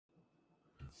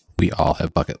We all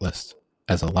have bucket lists.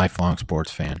 As a lifelong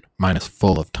sports fan, mine is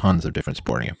full of tons of different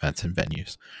sporting events and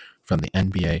venues, from the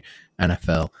NBA,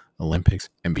 NFL, Olympics,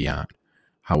 and beyond.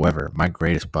 However, my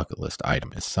greatest bucket list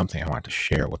item is something I want to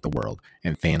share with the world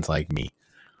and fans like me.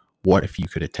 What if you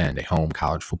could attend a home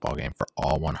college football game for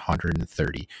all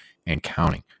 130 and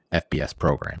counting FBS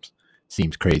programs?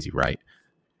 Seems crazy, right?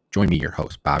 Join me, your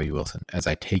host, Bobby Wilson, as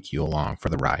I take you along for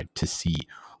the ride to see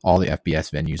all the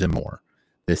FBS venues and more.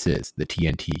 This is the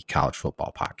TNT College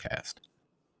Football Podcast.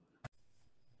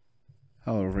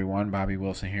 Hello, everyone. Bobby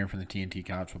Wilson here from the TNT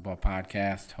College Football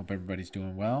Podcast. Hope everybody's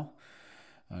doing well.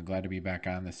 Glad to be back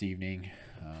on this evening,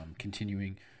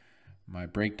 continuing my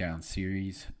breakdown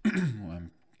series.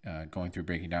 I'm going through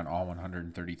breaking down all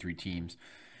 133 teams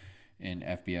in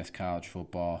FBS college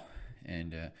football,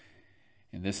 and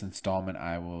in this installment,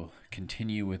 I will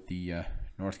continue with the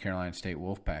North Carolina State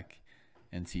Wolfpack,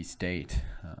 NC State.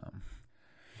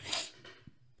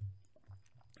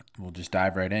 We'll just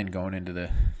dive right in, going into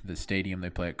the stadium. They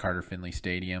play at Carter Finley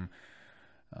Stadium,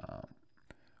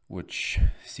 which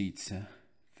seats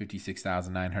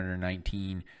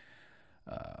 56,919.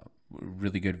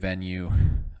 Really good venue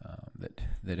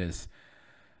that has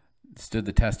stood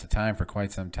the test of time for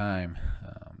quite some time.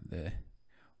 The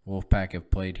Wolfpack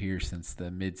have played here since the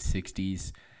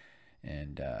mid-'60s,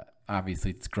 and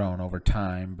obviously it's grown over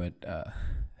time, but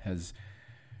has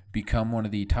become one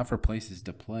of the tougher places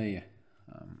to play.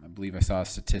 I believe I saw a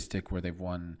statistic where they've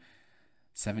won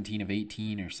 17 of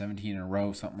 18 or 17 in a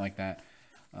row, something like that,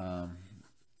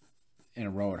 in a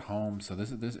row at home. So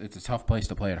this it's a tough place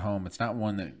to play at home. It's not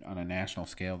one that on a national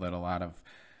scale that a lot of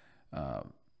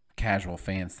casual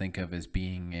fans think of as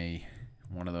being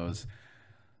one of those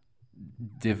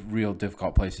real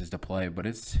difficult places to play, but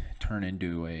it's turned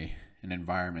into an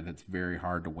environment that's very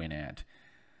hard to win at,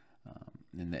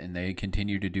 and they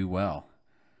continue to do well.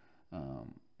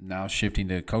 Now shifting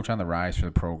to coach on the rise for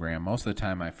the program. Most of the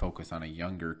time I focus on a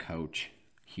younger coach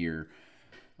here.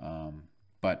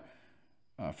 But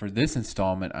for this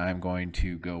installment, I'm going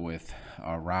to go with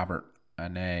Robert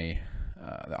Anae,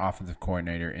 the offensive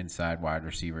coordinator, inside wide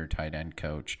receiver, tight end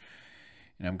coach.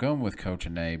 And I'm going with Coach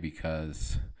Anae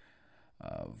because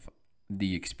of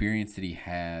the experience that he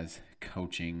has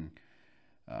coaching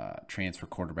transfer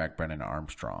quarterback Brennan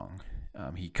Armstrong.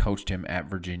 He coached him at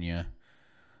Virginia.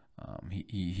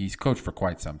 He's coached for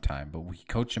quite some time, but we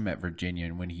coached him at Virginia,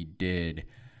 and when he did,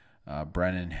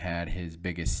 Brennan had his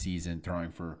biggest season,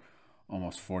 throwing for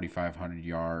almost 4,500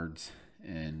 yards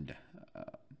and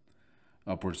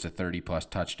upwards to 30-plus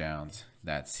touchdowns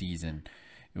that season.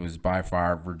 It was by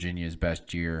far Virginia's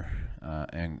best year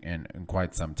in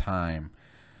quite some time.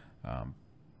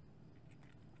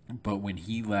 But when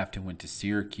he left and went to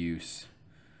Syracuse,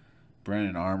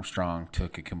 Brennan Armstrong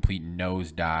took a complete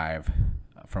nosedive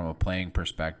from a playing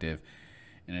perspective,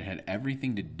 and it had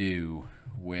everything to do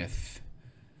with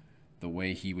the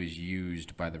way he was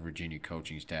used by the Virginia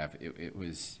coaching staff. It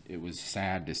was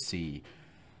sad to see.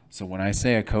 So when I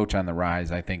say a coach on the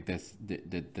rise, I think this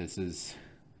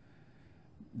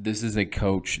is a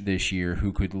coach this year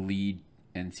who could lead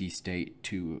NC State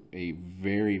to a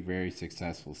very, very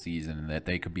successful season, and that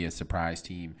they could be a surprise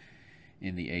team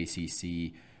in the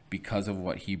ACC because of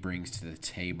what he brings to the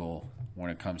table when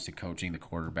it comes to coaching the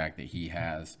quarterback that he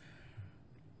has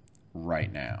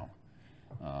right now.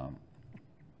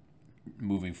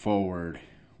 Moving forward,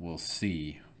 we'll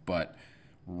see. But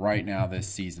right now, this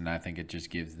season, I think it just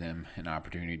gives them an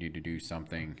opportunity to do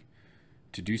something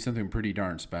pretty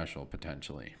darn special,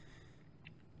 potentially.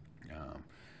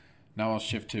 Now I'll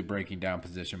shift to breaking down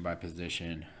position by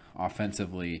position.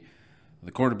 Offensively,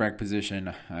 the quarterback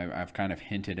position, I've kind of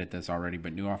hinted at this already,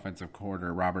 but new offensive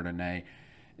coordinator Robert Anae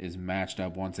is matched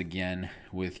up once again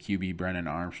with QB Brennan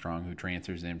Armstrong, who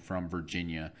transfers in from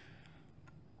Virginia.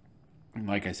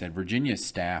 Like I said, Virginia's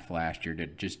staff last year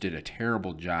did a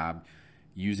terrible job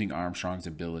using Armstrong's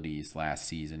abilities last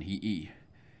season.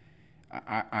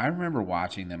 I remember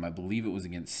watching them. I believe it was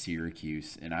against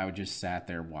Syracuse, and I just sat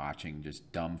there watching,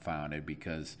 just dumbfounded,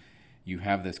 because you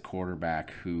have this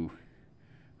quarterback who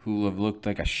have looked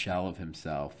like a shell of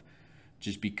himself,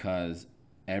 just because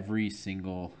every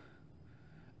single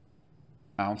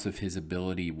ounce of his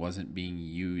ability wasn't being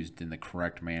used in the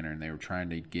correct manner, and they were trying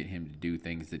to get him to do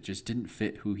things that just didn't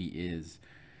fit who he is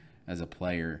as a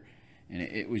player. And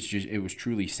it was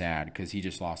truly sad, because he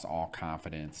just lost all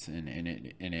confidence, and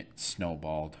it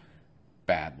snowballed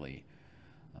badly.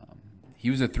 He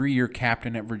was a 3-year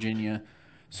captain at Virginia,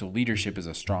 so leadership is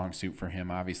a strong suit for him.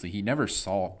 Obviously, he never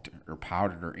sulked or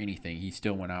pouted or anything. He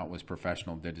still went out, was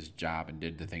professional, did his job, and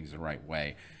did the things the right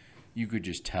way. You could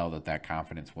just tell that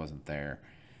confidence wasn't there.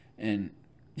 And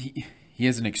he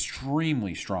has an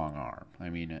extremely strong arm. I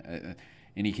mean,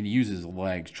 and he can use his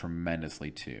legs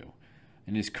tremendously too.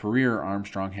 In his career,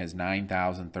 Armstrong has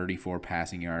 9,034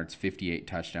 passing yards, 58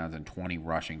 touchdowns, and 20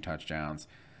 rushing touchdowns.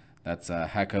 That's a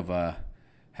heck of a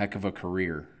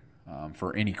career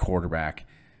for any quarterback.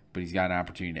 But he's got an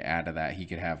opportunity to add to that. He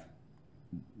could have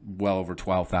well over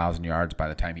 12,000 yards by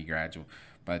the time he graduates.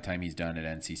 By the time he's done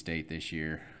at NC State this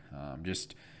year,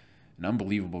 just an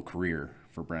unbelievable career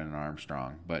for Brennan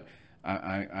Armstrong. But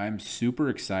I'm super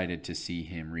excited to see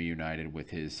him reunited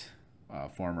with his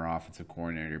former offensive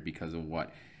coordinator because of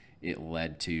what it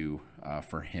led to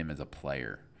for him as a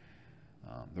player.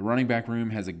 The running back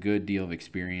room has a good deal of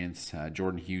experience.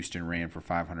 Jordan Houston ran for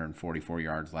 544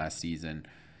 yards last season.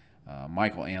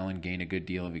 Michael Allen gained a good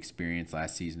deal of experience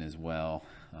last season as well.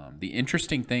 The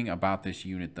interesting thing about this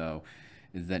unit, though,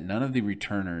 is that none of the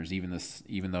returners, even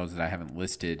those that I haven't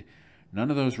listed, none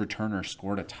of those returners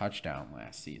scored a touchdown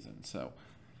last season. So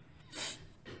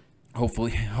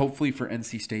hopefully for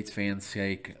NC State's fans'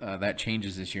 sake, that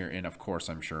changes this year, and of course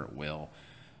I'm sure it will.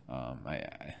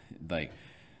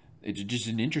 It's just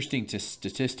an interesting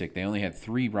statistic. They only had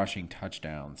 3 rushing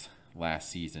touchdowns last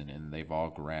season, and they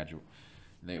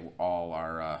all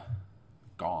are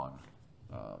gone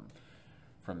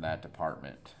from that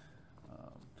department.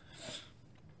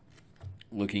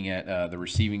 Looking at the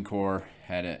receiving corps,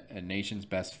 had a nation's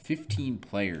best 15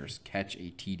 players catch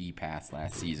a TD pass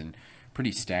last season.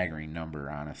 Pretty staggering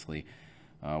number, honestly.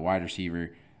 Wide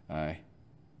receiver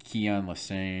Keon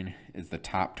Lassane is the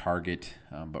top target,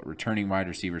 but returning wide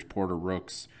receivers Porter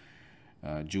Rooks,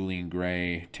 Julian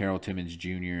Gray, Terrell Timmons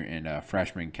Jr., and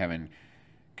freshman Kevin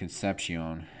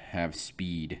Concepcion have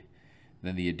speed.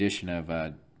 Then the addition of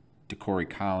DeCorey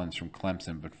Collins from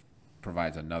Clemson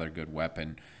provides another good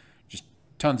weapon. Just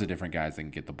tons of different guys that can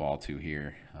get the ball to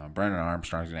here. Brennan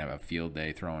Armstrong's going to have a field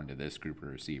day throwing to this group of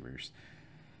receivers.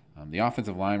 The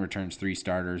offensive line returns 3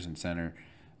 starters in center.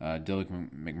 Dillick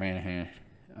McManahan,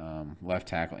 left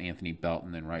tackle Anthony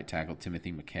Belton, and right tackle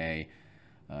Timothy McKay.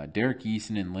 Derek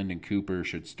Eason and Lyndon Cooper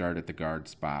should start at the guard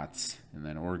spots. And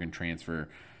then Oregon transfer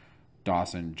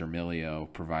Dawson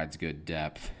Jermilio provides good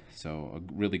depth. So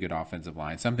a really good offensive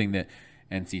line, something that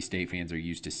NC State fans are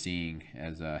used to seeing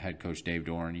as head coach Dave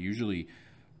Doran usually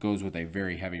goes with a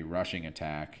very heavy rushing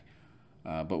attack.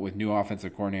 But with new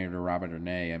offensive coordinator Robert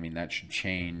Renee, I mean, that should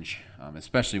change,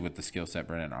 especially with the skill set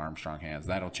Brennan Armstrong has.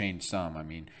 That'll change some. I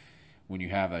mean, when you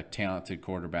have a talented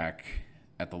quarterback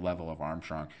at the level of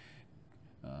Armstrong,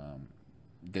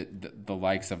 the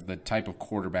likes of the type of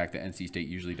quarterback that NC State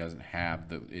usually doesn't have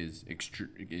that is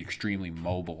extremely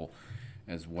mobile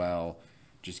as well,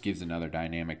 just gives another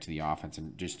dynamic to the offense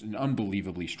and just an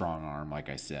unbelievably strong arm, like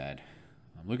I said.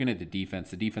 I'm looking at the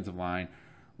defense. The defensive line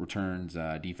returns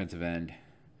defensive end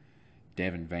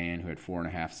Devin Van, who had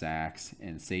 4.5 sacks,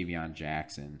 and Savion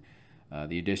Jackson.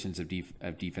 The additions of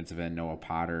defensive end Noah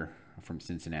Potter from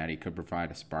Cincinnati could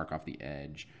provide a spark off the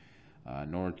edge.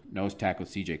 Nose tackle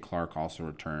C.J. Clark also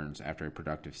returns after a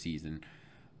productive season.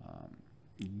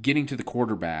 Getting to the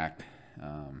quarterback,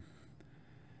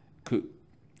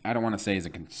 I don't want to say is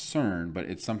a concern, but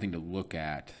it's something to look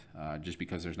at just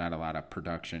because there's not a lot of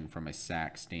production from a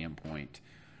sack standpoint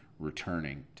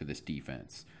returning to this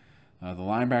defense. The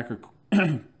linebacker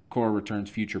core returns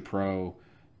future pro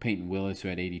Peyton Willis, who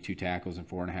had 82 tackles and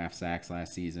 4.5 sacks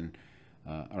last season.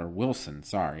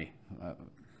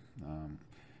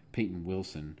 Peyton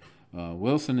Wilson.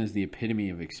 Wilson is the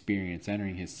epitome of experience,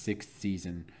 entering his 6th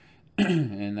season.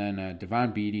 And then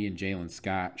Devon Beatty and Jalen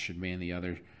Scott should man the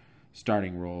other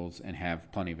starting roles and have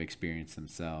plenty of experience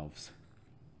themselves.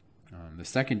 The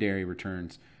secondary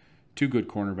returns 2 good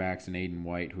cornerbacks in Aiden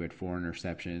White, who had 4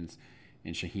 interceptions,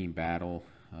 and Shaheem Battle.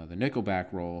 The nickelback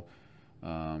role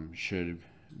should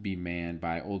be manned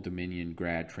by Old Dominion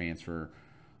grad transfer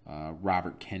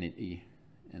Robert Kennedy.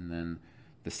 And then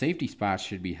the safety spots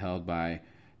should be held by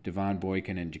Devon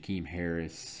Boykin and Jakeem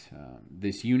Harris.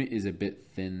 This unit is a bit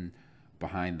thin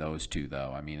behind those two,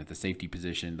 though. I mean, at the safety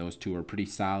position, those two are pretty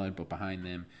solid, but behind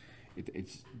them,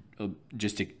 it's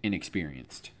just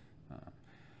inexperienced.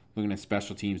 Looking at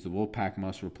special teams, the Wolfpack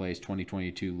must replace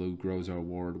 2022 Lou Groza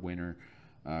Award winner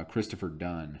Christopher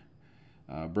Dunn.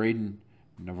 Braden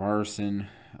Navarson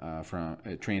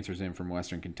transfers in from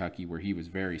Western Kentucky, where he was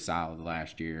very solid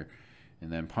last year.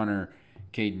 And then punter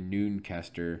Caden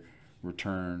Noonkester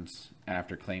returns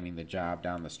after claiming the job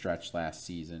down the stretch last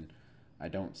season. I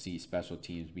don't see special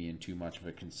teams being too much of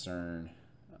a concern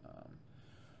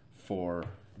for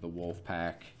the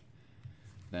Wolfpack.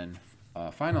 Then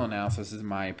final analysis is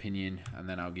my opinion, and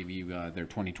then I'll give you their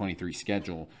 2023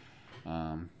 schedule.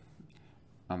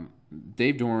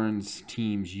 Dave Doran's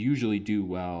teams usually do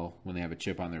well when they have a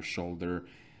chip on their shoulder,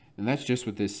 and that's just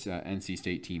what this NC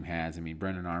State team has. I mean,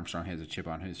 Brendan Armstrong has a chip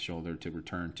on his shoulder to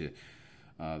return to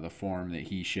the form that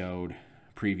he showed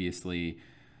previously.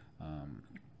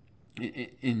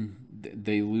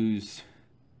 They lose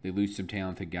some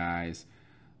talented guys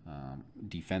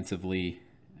defensively,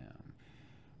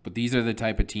 but these are the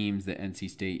type of teams that NC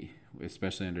State,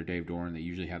 especially under Dave Doran, that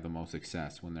usually have the most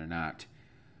success when they're not.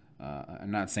 I'm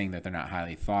not saying that they're not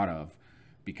highly thought of,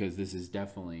 because this is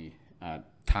definitely a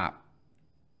top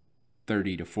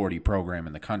 30 to 40 program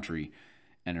in the country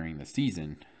entering the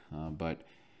season, but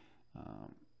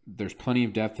there's plenty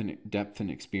of depth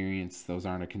and experience. Those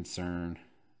aren't a concern.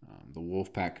 The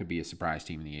Wolfpack could be a surprise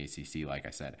team in the ACC. Like I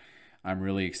said, I'm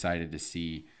really excited to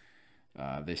see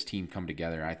this team come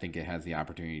together. I think it has the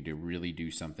opportunity to really do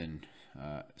something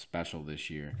special this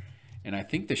year, and I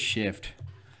think the shift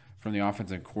from the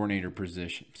offensive coordinator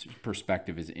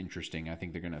perspective is interesting. I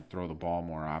think they're going to throw the ball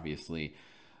more, obviously,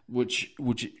 which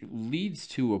leads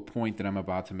to a point that I'm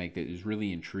about to make that is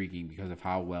really intriguing because of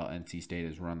how well NC State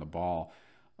has run the ball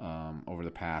over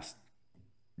the past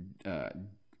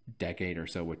decade or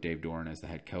so with Dave Doran as the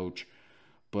head coach.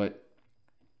 But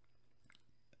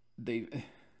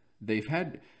they've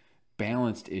had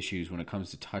balanced issues when it comes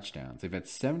to touchdowns. They've had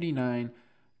 79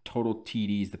 total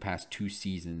TDs the past 2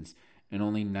 seasons, and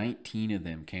only 19 of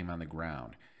them came on the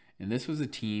ground. And this was a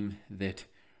team that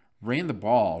ran the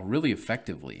ball really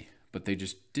effectively, but they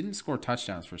just didn't score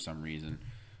touchdowns for some reason.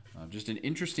 Just an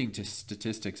interesting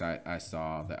statistics I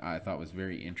saw that I thought was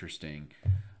very interesting,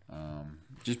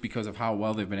 just because of how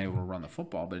well they've been able to run the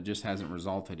football, but it just hasn't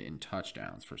resulted in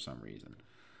touchdowns for some reason.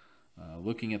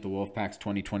 Looking at the Wolfpack's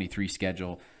 2023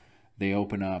 schedule, they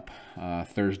open up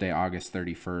Thursday, August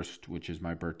 31st, which is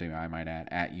my birthday, I might add,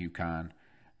 at UConn.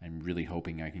 I'm really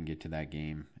hoping I can get to that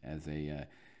game, as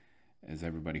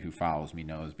everybody who follows me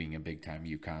knows, being a big-time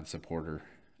UConn supporter.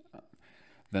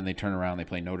 Then they turn around, they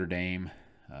play Notre Dame,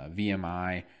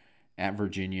 VMI, at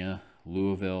Virginia,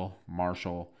 Louisville,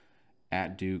 Marshall,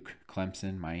 at Duke,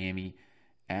 Clemson, Miami,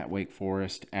 at Wake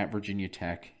Forest, at Virginia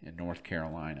Tech, and North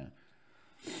Carolina.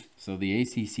 So the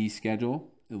ACC schedule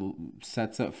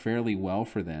sets up fairly well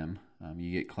for them.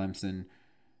 You get Clemson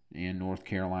and North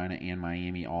Carolina and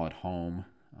Miami all at home.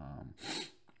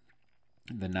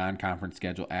 The non-conference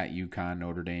schedule at UConn,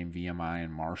 Notre Dame, VMI,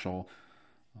 and Marshall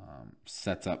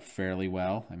sets up fairly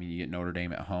well. I mean, you get Notre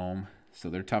Dame at home, so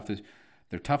their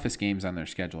toughest games on their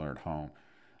schedule are at home.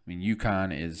 I mean,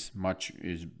 UConn is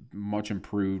much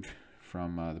improved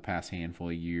from the past handful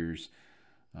of years.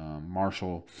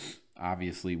 Marshall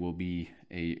obviously will be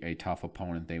a tough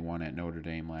opponent. They won at Notre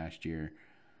Dame last year.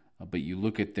 But you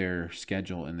look at their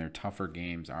schedule, and their tougher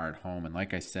games are at home. And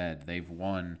like I said, they've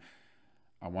won,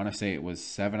 I want to say it was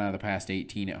 7 out of the past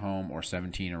 18 at home, or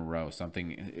 17 in a row.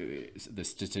 The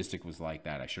statistic was like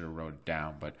that. I should have wrote it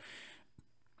down. But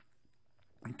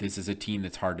this is a team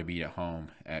that's hard to beat at home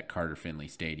at Carter Finley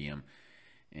Stadium.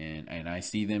 And I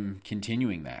see them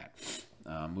continuing that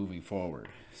moving forward.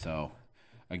 So,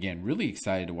 again, really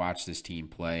excited to watch this team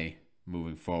play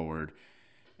moving forward,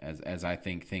 as I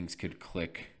think things could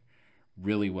click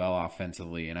really well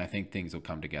offensively, and I think things will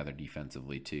come together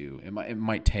defensively too. It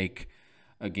might take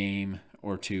a game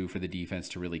or two for the defense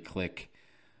to really click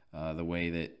the way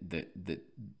that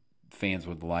fans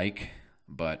would like,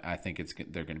 but I think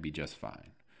they're going to be just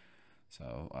fine.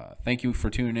 So thank you for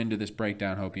tuning into this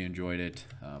breakdown. Hope you enjoyed it.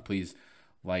 Please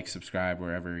like, subscribe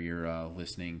wherever you're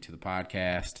listening to the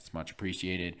podcast. It's much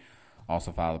appreciated.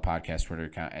 Also follow the podcast Twitter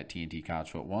account at TNT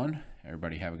College Foot 1.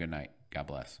 Everybody have a good night. God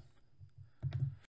bless.